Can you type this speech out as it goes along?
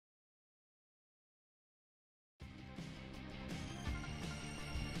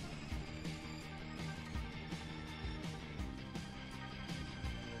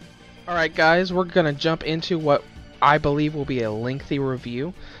Alright guys, we're gonna jump into what I believe will be a lengthy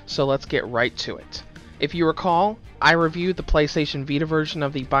review, so let's get right to it. If you recall, I reviewed the PlayStation Vita version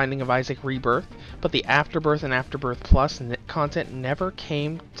of The Binding of Isaac Rebirth, but the Afterbirth and Afterbirth Plus content never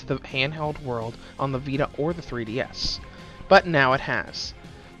came to the handheld world on the Vita or the 3DS. But now it has.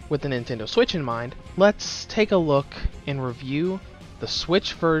 With the Nintendo Switch in mind, let's take a look and review the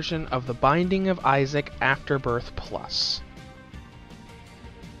Switch version of The Binding of Isaac Afterbirth Plus.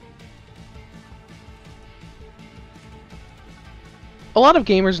 A lot of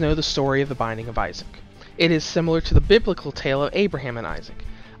gamers know the story of the Binding of Isaac. It is similar to the biblical tale of Abraham and Isaac.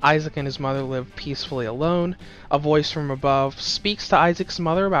 Isaac and his mother live peacefully alone. A voice from above speaks to Isaac's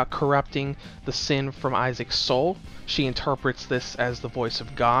mother about corrupting the sin from Isaac's soul. She interprets this as the voice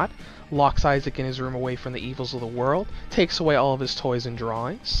of God, locks Isaac in his room away from the evils of the world, takes away all of his toys and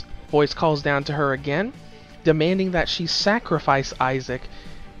drawings. Voice calls down to her again, demanding that she sacrifice Isaac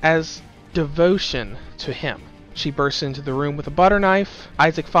as devotion to him. She bursts into the room with a butter knife.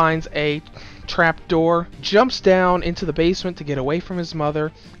 Isaac finds a trap door, jumps down into the basement to get away from his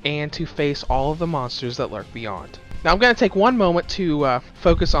mother and to face all of the monsters that lurk beyond. Now I'm going to take one moment to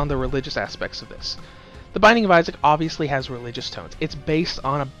focus on the religious aspects of this. The Binding of Isaac obviously has religious tones. It's based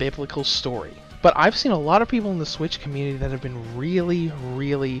on a biblical story. But I've seen a lot of people in the Switch community that have been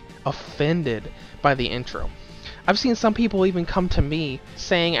really offended by the intro. I've seen some people even come to me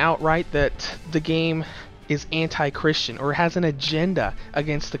saying outright that the game is anti-Christian or has an agenda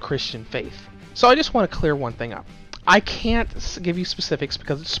against the Christian faith. So I just want to clear one thing up. I can't give you specifics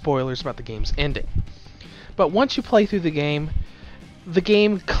because it's spoilers about the game's ending. But once you play through the game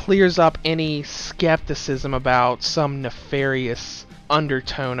clears up any skepticism about some nefarious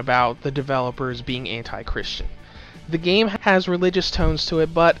undertone about the developers being anti-Christian. The game has religious tones to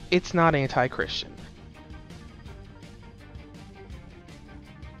it, but it's not anti-Christian.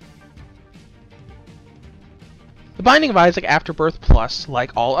 The Binding of Isaac Afterbirth Plus,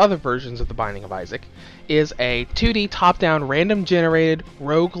 like all other versions of The Binding of Isaac, is a 2D top-down random generated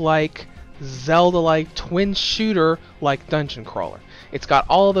roguelike Zelda-like twin shooter-like dungeon crawler. It's got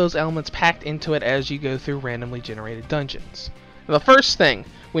all of those elements packed into it as you go through randomly generated dungeons. Now, the first thing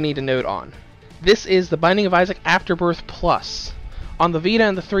we need to note on, this is The Binding of Isaac Afterbirth Plus. On the Vita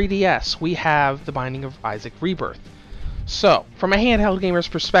and the 3DS, we have The Binding of Isaac Rebirth. So, from a handheld gamer's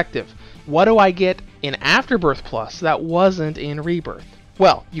perspective, what do I get in Afterbirth Plus that wasn't in Rebirth?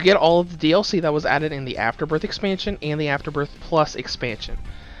 Well, you get all of the DLC that was added in the Afterbirth expansion and the Afterbirth Plus expansion.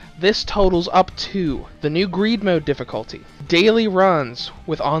 This totals up to the new Greed Mode difficulty, daily runs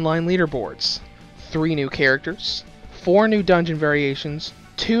with online leaderboards, 3 new characters, 4 new dungeon variations,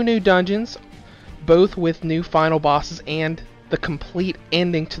 2 new dungeons, both with new final bosses and the complete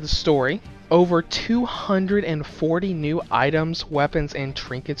ending to the story, over 240 new items, weapons, and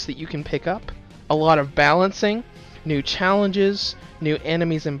trinkets that you can pick up, a lot of balancing, new challenges, new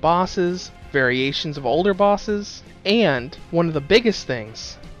enemies and bosses, variations of older bosses, and one of the biggest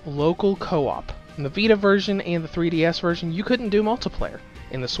things, local co-op. In the Vita version and the 3DS version, you couldn't do multiplayer.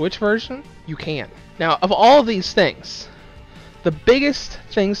 In the Switch version, you can. Now, of all of these things, the biggest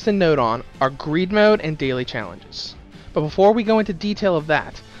things to note on are Greed Mode and daily challenges. But before we go into detail of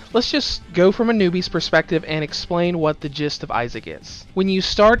that, let's just go from a newbie's perspective and explain what the gist of Isaac is. When you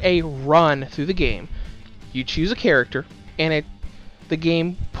start a run through the game, you choose a character, and the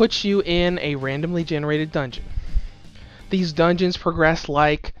game puts you in a randomly generated dungeon. These dungeons progress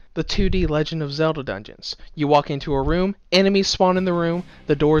like the 2D Legend of Zelda dungeons. You walk into a room, enemies spawn in the room,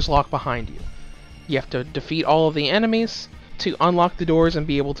 the doors lock behind you. You have to defeat all of the enemies to unlock the doors and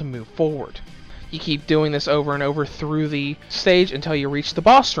be able to move forward. You keep doing this over and over through the stage until you reach the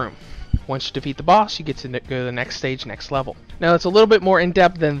boss room. Once you defeat the boss, you get to go to the next stage, next level. Now it's a little bit more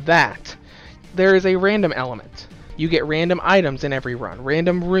in-depth than that. There is a random element. You get random items in every run,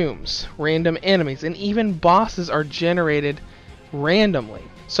 random rooms, random enemies, and even bosses are generated randomly.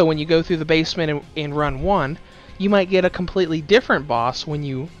 So when you go through the basement in run 1, you might get a completely different boss when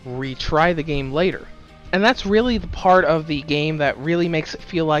you retry the game later. And that's really the part of the game that really makes it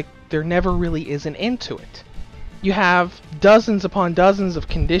feel like there never really is an end to it. You have dozens upon dozens of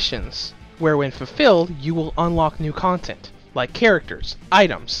conditions where when fulfilled, you will unlock new content, like characters,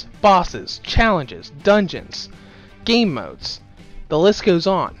 items, bosses, challenges, dungeons, game modes. The list goes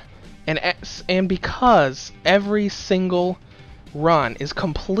on. And because every single run is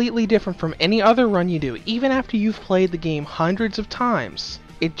completely different from any other run you do, even after you've played the game hundreds of times,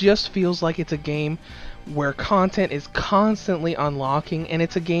 it just feels like it's a game where content is constantly unlocking, and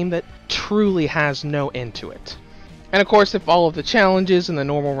it's a game that truly has no end to it. And of course, if all of the challenges and the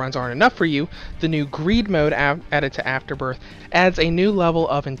normal runs aren't enough for you, the new Greed mode added to Afterbirth adds a new level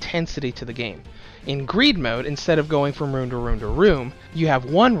of intensity to the game. In Greed mode, instead of going from room to room to room, you have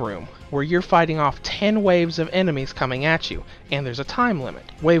one room where you're fighting off 10 waves of enemies coming at you, and there's a time limit.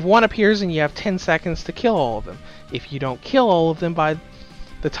 Wave 1 appears and you have 10 seconds to kill all of them. If you don't kill all of them by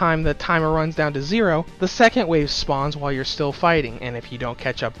the time the timer runs down to 0, the second wave spawns while you're still fighting, and if you don't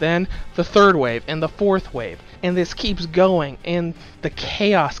catch up then, the third wave and the fourth wave. And this keeps going, and the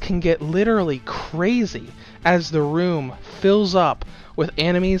chaos can get literally crazy as the room fills up with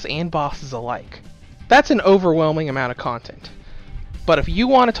enemies and bosses alike. That's an overwhelming amount of content. But if you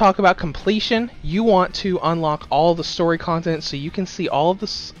want to talk about completion, you want to unlock all the story content so you can see all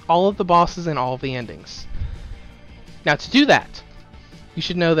of the bosses and all of the endings. Now to do that, you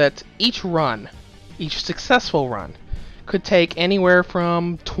should know that each successful run, could take anywhere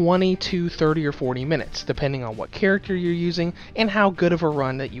from 20 to 30 or 40 minutes, depending on what character you're using and how good of a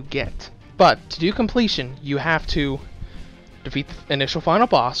run that you get. But to do completion, you have to defeat the initial final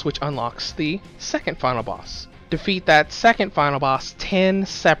boss, which unlocks the second final boss. Defeat that second final boss 10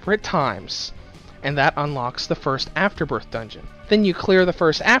 separate times, and that unlocks the first Afterbirth dungeon. Then you clear the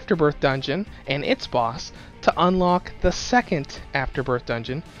first Afterbirth dungeon and its boss to unlock the second Afterbirth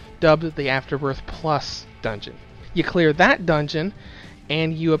dungeon, dubbed the Afterbirth Plus dungeon. You clear that dungeon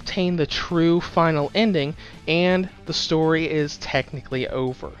and you obtain the true final ending, and the story is technically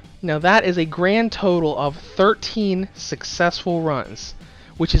over. Now that is a grand total of 13 successful runs,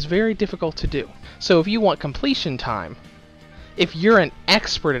 which is very difficult to do. So if you want completion time, if you're an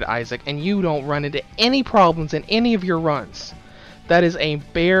expert at Isaac and you don't run into any problems in any of your runs, that is a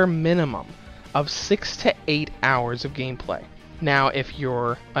bare minimum of 6 to 8 hours of gameplay. Now, if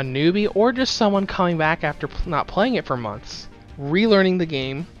you're a newbie or just someone coming back after not playing it for months, relearning the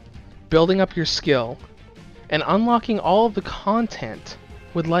game, building up your skill, and unlocking all of the content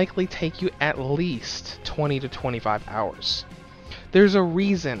would likely take you at least 20 to 25 hours. There's a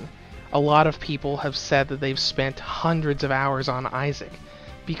reason a lot of people have said that they've spent hundreds of hours on Isaac,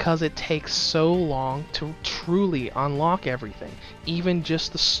 because it takes so long to truly unlock everything, even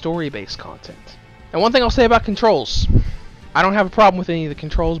just the story-based content. And one thing I'll say about controls, I don't have a problem with any of the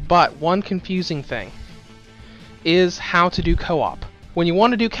controls, but one confusing thing is how to do co-op. When you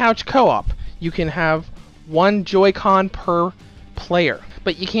want to do couch co-op, you can have one Joy-Con per player,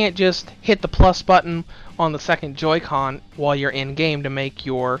 but you can't just hit the plus button on the second Joy-Con while you're in game to make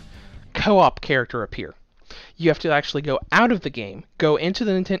your co-op character appear. You have to actually go out of the game, go into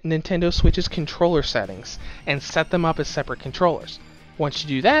the Nintendo Switch's controller settings, and set them up as separate controllers. Once you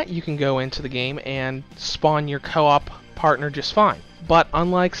do that, you can go into the game and spawn your co-op partner just fine. But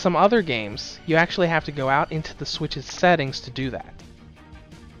unlike some other games, you actually have to go out into the Switch's settings to do that.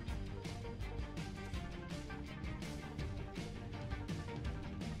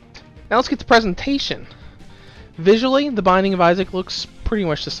 Now let's get to presentation. Visually, The Binding of Isaac looks pretty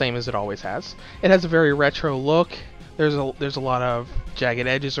much the same as it always has. It has a very retro look. There's a lot of jagged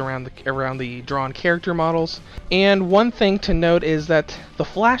edges around the drawn character models. And one thing to note is that the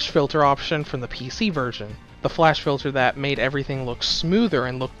flash filter option from the PC version, the flash filter that made everything look smoother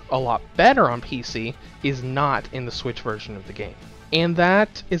and look a lot better on PC, is not in the Switch version of the game. And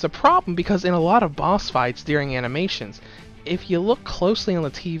that is a problem because in a lot of boss fights during animations, if you look closely on the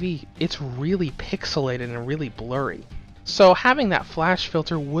TV, it's really pixelated and really blurry. So having that flash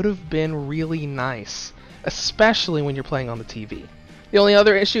filter would have been really nice, especially when you're playing on the TV. The only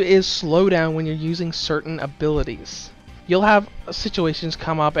other issue is slowdown when you're using certain abilities. You'll have situations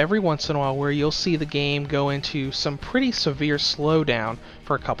come up every once in a while where you'll see the game go into some pretty severe slowdown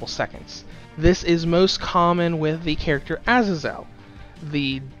for a couple seconds. This is most common with the character Azazel,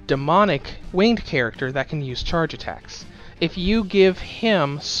 the demonic winged character that can use charge attacks. If you give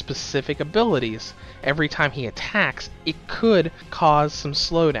him specific abilities every time he attacks, it could cause some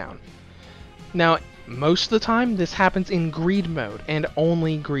slowdown. Now, most of the time this happens in greed mode and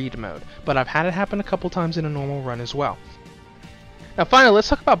only greed mode, but I've had it happen a couple times in a normal run as well. Now finally, let's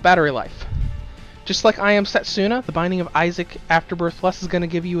talk about battery life. Just like I Am Setsuna, The Binding of Isaac Afterbirth Plus is going to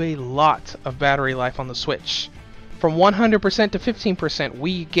give you a lot of battery life on the Switch. From 100% to 15%,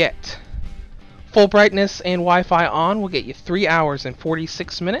 we get full brightness and Wi-Fi on will get you 3 hours and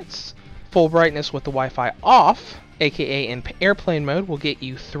 46 minutes. Full brightness with the Wi-Fi off, aka in airplane mode, will get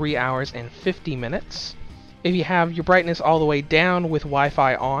you 3 hours and 50 minutes. If you have your brightness all the way down with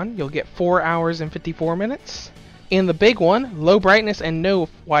Wi-Fi on, you'll get 4 hours and 54 minutes. In the big one, low brightness and no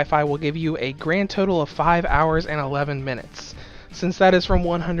Wi-Fi will give you a grand total of 5 hours and 11 minutes. Since that is from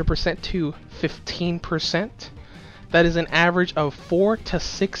 100% to 15%, that is an average of 4 to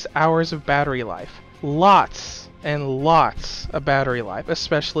 6 hours of battery life. Lots and lots of battery life,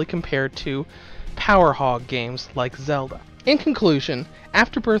 especially compared to power hog games like Zelda. In conclusion,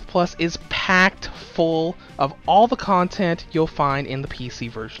 Afterbirth Plus is packed full of all the content you'll find in the PC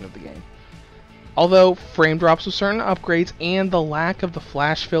version of the game. Although frame drops with certain upgrades and the lack of the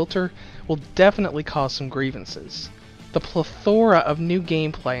flash filter will definitely cause some grievances, the plethora of new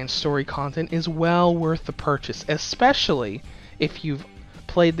gameplay and story content is well worth the purchase, especially if you've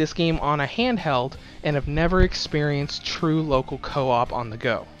played this game on a handheld and have never experienced true local co-op on the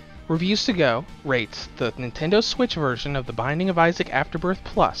go. Reviews to Go rates the Nintendo Switch version of The Binding of Isaac Afterbirth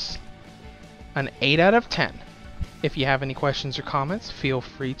Plus an 8 out of 10. If you have any questions or comments, feel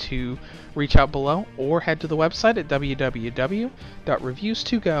free to reach out below or head to the website at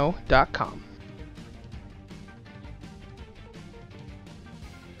www.reviewstogo.com.